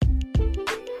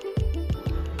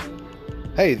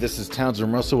Hey, this is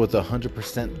Townsend Russell with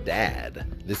 100%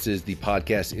 Dad. This is the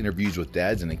podcast Interviews with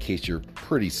Dads, and in case you're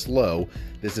pretty slow,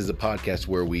 this is a podcast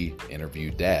where we interview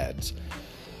dads.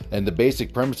 And the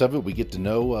basic premise of it, we get to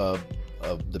know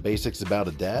the basics about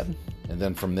a dad, and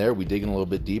then from there we dig in a little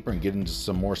bit deeper and get into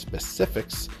some more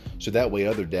specifics, so that way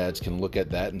other dads can look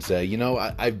at that and say,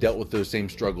 I've dealt with those same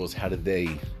struggles. How did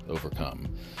they overcome?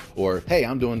 Or, hey,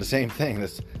 I'm doing the same thing.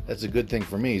 That's a good thing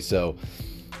for me. So,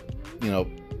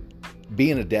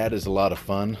 being a dad is a lot of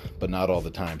fun, but not all the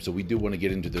time. So we do want to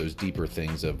get into those deeper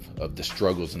things of the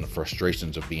struggles and the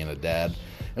frustrations of being a dad.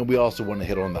 And we also want to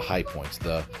hit on the high points,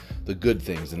 the good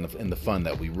things and the fun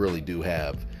that we really do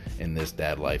have in this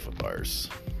dad life of ours.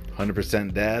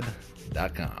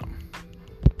 100%dad.com.